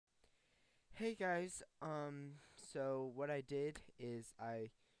Hey guys, so what I did is I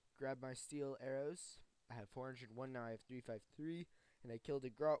grabbed my steel arrows. I have 401, now I have 353, and I killed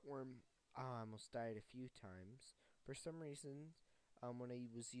a grot worm. I almost died a few times. For some reason, when I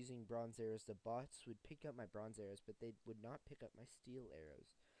was using bronze arrows, the bots would pick up my bronze arrows, but they would not pick up my steel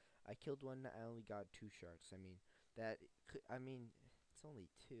arrows. I killed one, I only got 2 sharks. It's only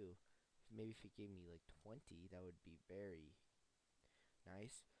 2. Maybe if it gave me like 20, that would be very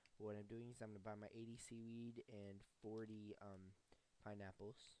nice. But what I'm doing is I'm going to buy my 80 seaweed and 40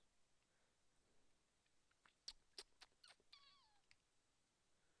 pineapples.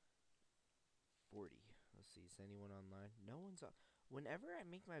 40. Let's see, is anyone online? No one's on. Whenever I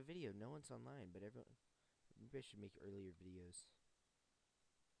make my video, no one's online, but everyone. Maybe I should make earlier videos.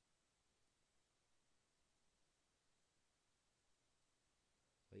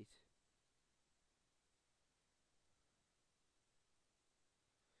 Wait.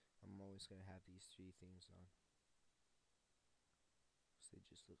 I'm always going to have these 3 things on. So they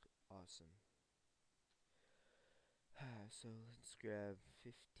just look awesome. So let's grab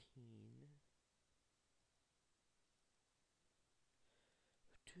 15.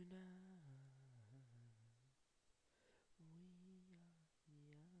 Tonight we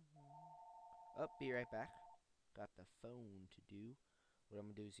are young. Oh, be right back. Got the phone to do. What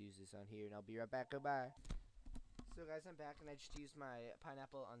I'm gonna do is use this on here, and I'll be right back. Goodbye. So, guys, I'm back, and I just used my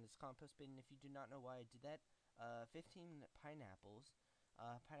pineapple on this compost bin. If you do not know why I did that, 15 pineapples.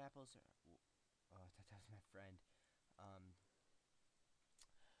 Pineapples are. Oh, that was my friend. Um,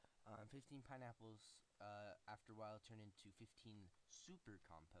 15 pineapples. After a while, turn into 15 super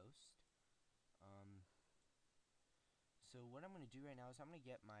compost. So what I'm gonna do right now is I'm gonna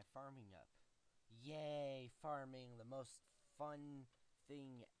get my farming up. Yay, farming, the most fun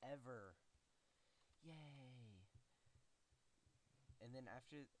thing ever. Yay. And then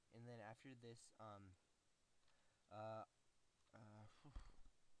after this, uh,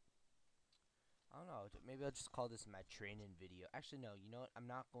 I don't know, maybe I'll just call this my training video. Actually, no, you know what? I'm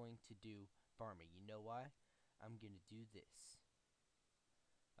not going to do farming. You know why? I'm gonna do this.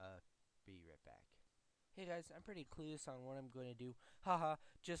 Uh, be right back. Hey guys, I'm pretty clueless on what I'm going to do. Haha,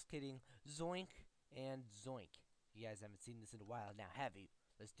 just kidding. Zoink and zoink. You guys haven't seen this in a while now, have you?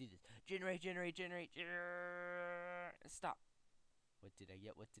 Let's do this. Generate, generate, generate. Stop. What did I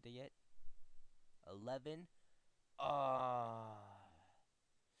get? What did I get? 11. Ah.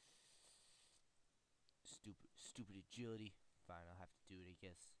 Stupid agility. Fine, I'll have to do it, I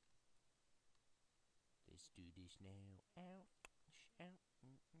guess. Let's do this now. Ow. Ow.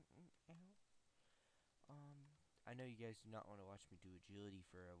 Ow. I know you guys do not want to watch me do agility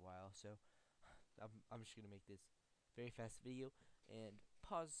for a while, so I'm just gonna make this very fast video and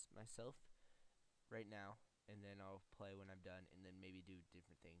pause myself right now, and then I'll play when I'm done, and then maybe do a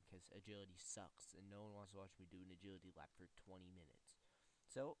different thing, because agility sucks, and no one wants to watch me do an agility lap for 20 minutes.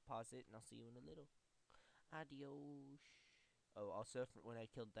 So, pause it, and I'll see you in a little. Adios. Oh, also, when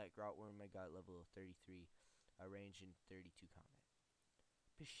I killed that grot worm, I got level 33 range and 32 combat.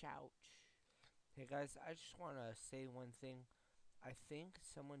 Pish out. Hey guys, I just want to say one thing. I think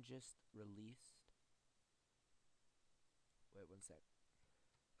someone just released. Wait one sec.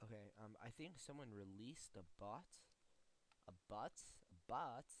 Okay, I think someone released a bot. A bot? A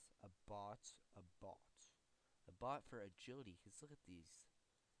bot? A bot? A bot. A bot for agility. Cause look at these.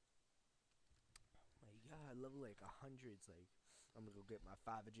 Oh my god, level like 100's like. I'm gonna go get my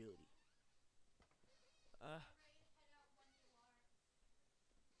 5 agility.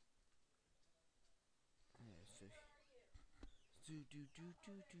 Yeah, so. Do.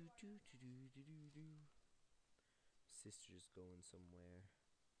 Sister's going somewhere.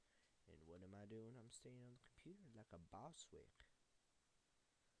 And what am I doing? I'm staying on the computer like a boss wick.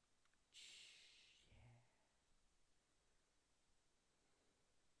 Yeah.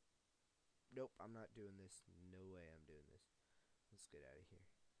 Nope, I'm not doing this. No way I'm doing this. Let's get out of here.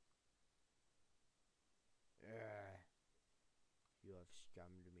 Ugh. You have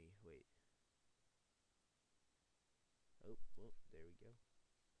scammed me. Wait. Oh, well, there we go.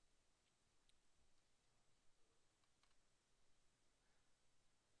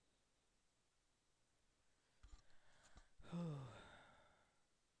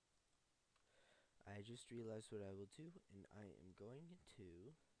 I just realized what I will do, and I am going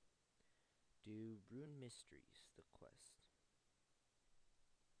to do Rune Mysteries, the quest.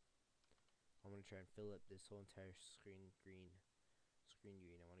 I'm going to try and fill up this whole entire screen green. Screen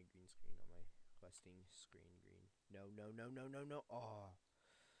green. I want a green screen on my questing screen green. No, no, no, no, no, no. Oh,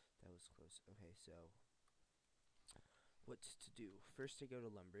 that was close. Okay, so what to do? First, I go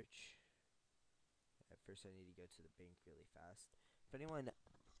to Lumbridge. At first, I need to go to the bank really fast. If anyone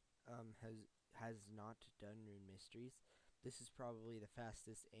has not done Rune Mysteries, this is probably the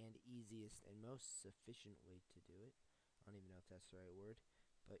fastest and easiest and most sufficient way to do it. I don't even know if that's the right word,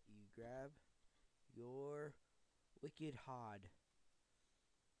 but you grab your wicked hod.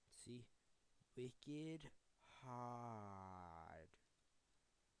 See, wicked hod.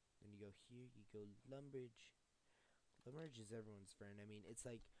 Then you go here. You go lumberage. Lumberage is everyone's friend. I mean, it's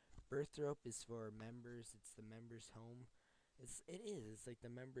like birth rope is for members. It's the members' home. It's like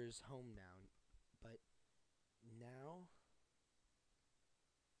the members' home now. But now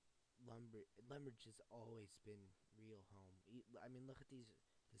lumberage has always been real home. I mean, look at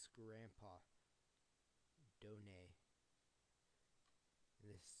this grandpa Done,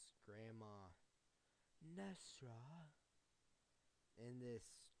 this grandma Nesra, and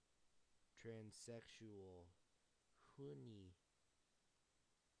this transsexual Huni.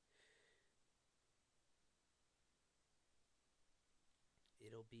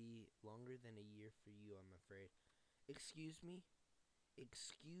 It'll be longer than a year for you, I'm afraid. Excuse me?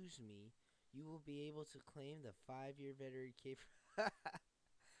 Excuse me? You will be able to claim the 5-year veteran cape.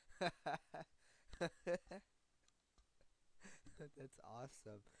 That's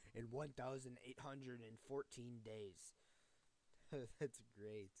awesome. In 1,814 days. That's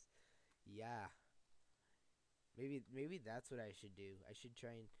great. Yeah. Maybe that's what I should do. I should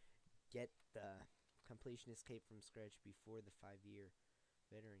try and get the completionist cape from scratch before the 5-year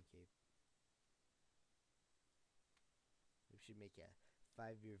veteran cape. We should make a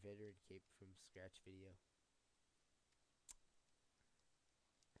 5-year veteran cape from scratch video.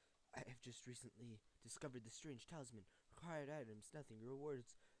 I have just recently discovered the strange talisman. Required items, nothing.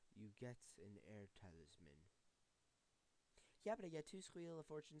 Rewards, you get an air talisman. Yeah, but I get 2 Squeal of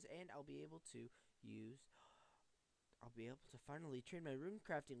Fortunes, and I'll be able to finally train my rune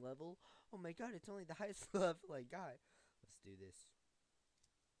crafting level. Oh my god, it's only the highest level I got. Let's do this.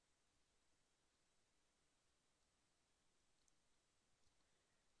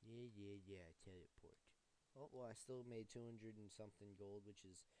 Yeah, teleport. Oh, well, I still made 200 and something gold, which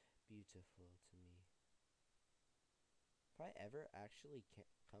is beautiful to me. Have I ever actually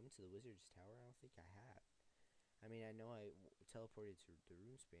come to the Wizard's Tower? I don't think I have. I mean, I know I teleported to the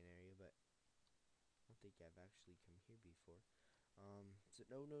Runespan area, but I don't think I've actually come here before. So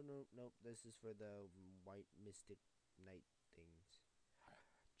no. This is for the white mystic knight things.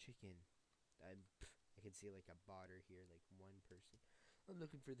 Chicken. I can see like a botter here, like one person. I'm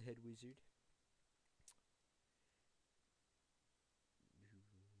looking for the head wizard.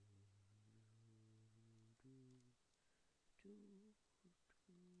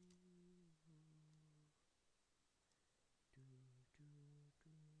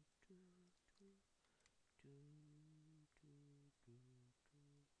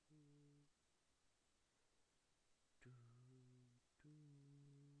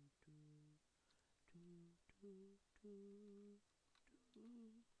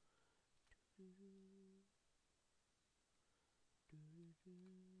 Holy shiz.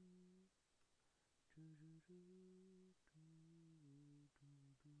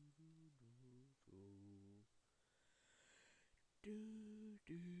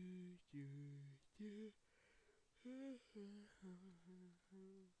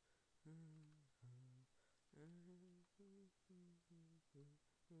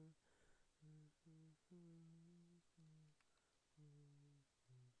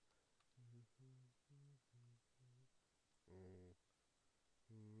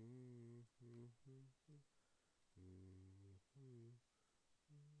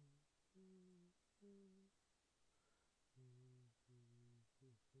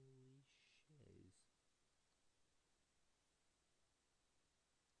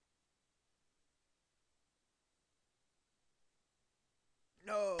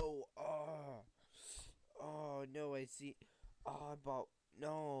 No! Oh, no, I see. Oh, I bought.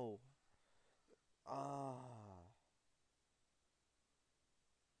 No! Ah.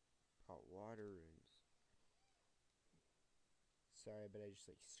 Bought water runes. Sorry, but I just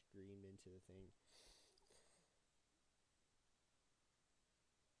like screamed into the thing.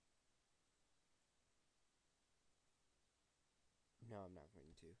 No, I'm not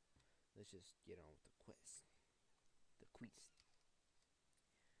going to. Let's just get on with the quest. The quest.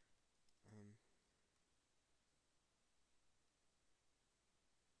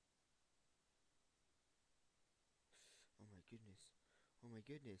 Oh my goodness. Oh my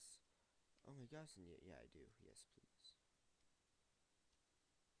goodness. Oh my gosh. And yeah, I do. Yes, please.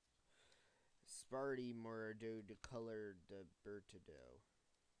 Sparty Morado de Color de Bertado.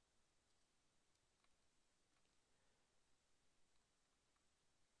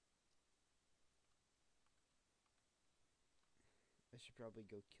 should probably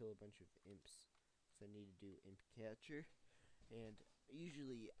go kill a bunch of imps. So I need to do imp catcher. And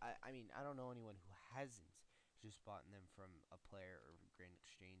usually, I mean, I don't know anyone who hasn't just bought them from a player or Grand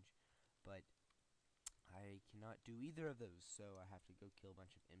Exchange. But I cannot do either of those, so I have to go kill a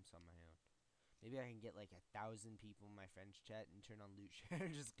bunch of imps on my own. Maybe I can get like 1,000 people in my friends chat and turn on loot share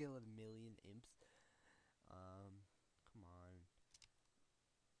and just kill 1,000,000 imps. Come on.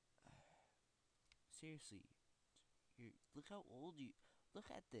 Seriously, look how old you.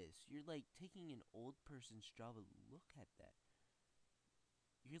 Look at this. You're like taking an old person's job. Look at that.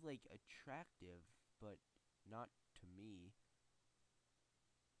 You're like attractive, but not to me.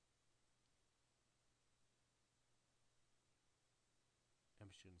 I'm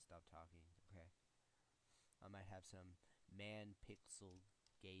just gonna stop talking. Okay. I might have some man pixel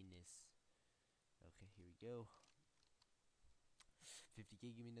gayness. Okay, here we go.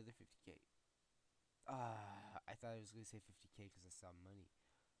 50k, give me another 50k. I thought I was gonna say 50k because I saw money.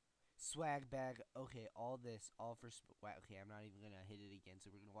 Swag bag. Okay, all this, all for okay, I'm not even gonna hit it again, so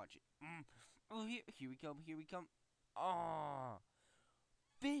we're gonna watch it. Oh, here we come. Here we come. Ah,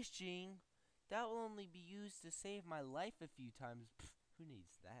 fishing. That will only be used to save my life a few times. Pfft, who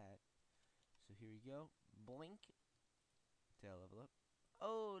needs that? So here we go. Blink. Tail level up.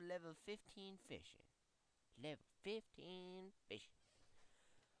 Oh, level 15 fishing. Level 15 fishing.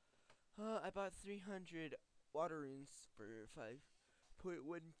 I bought 300 water runes for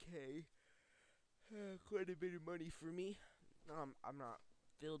 5.1k. Quite a bit of money for me. I'm not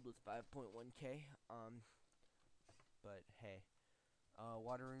filled with 5.1k. But hey,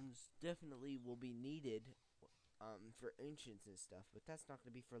 water runes definitely will be needed. For ancients and stuff, but that's not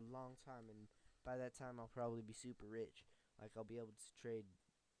gonna be for a long time. And by that time, I'll probably be super rich. Like I'll be able to trade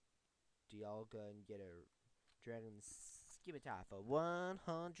Dialga and get a Dragon Skimitar for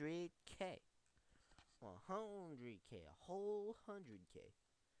 100k. 100k, a whole 100k.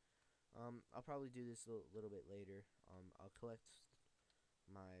 I'll probably do this a little bit later. I'll collect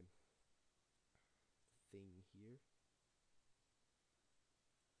my thing here.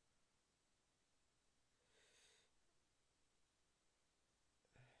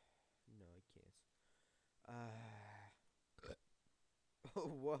 No, I can't. Oh,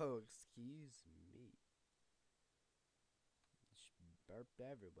 whoa, excuse me. Burped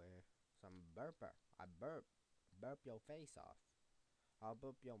everywhere. Some burper. I burp. Burp your face off. I'll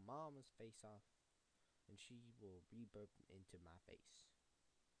burp your mama's face off. And she will re-burp into my face.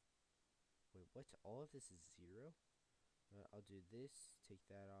 Wait, what? All of this is 0? I'll do this. Take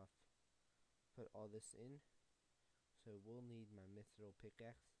that off. Put all this in. So we'll need my mithril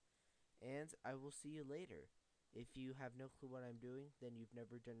pickaxe. And I will see you later. If you have no clue what I'm doing, then you've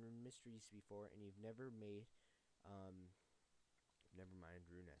never done Rune Mysteries before, and you've never made, never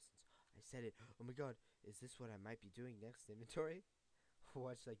mind, Rune Essence. I said it. Oh my god, is this what I might be doing next inventory?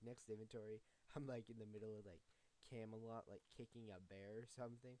 Watch, like, next inventory, I'm, like, in the middle of, like, Camelot, like, kicking a bear or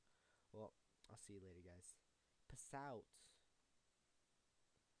something. Well, I'll see you later, guys. Peace out.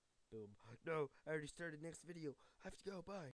 Boom. No, I already started next video. I have to go. Bye.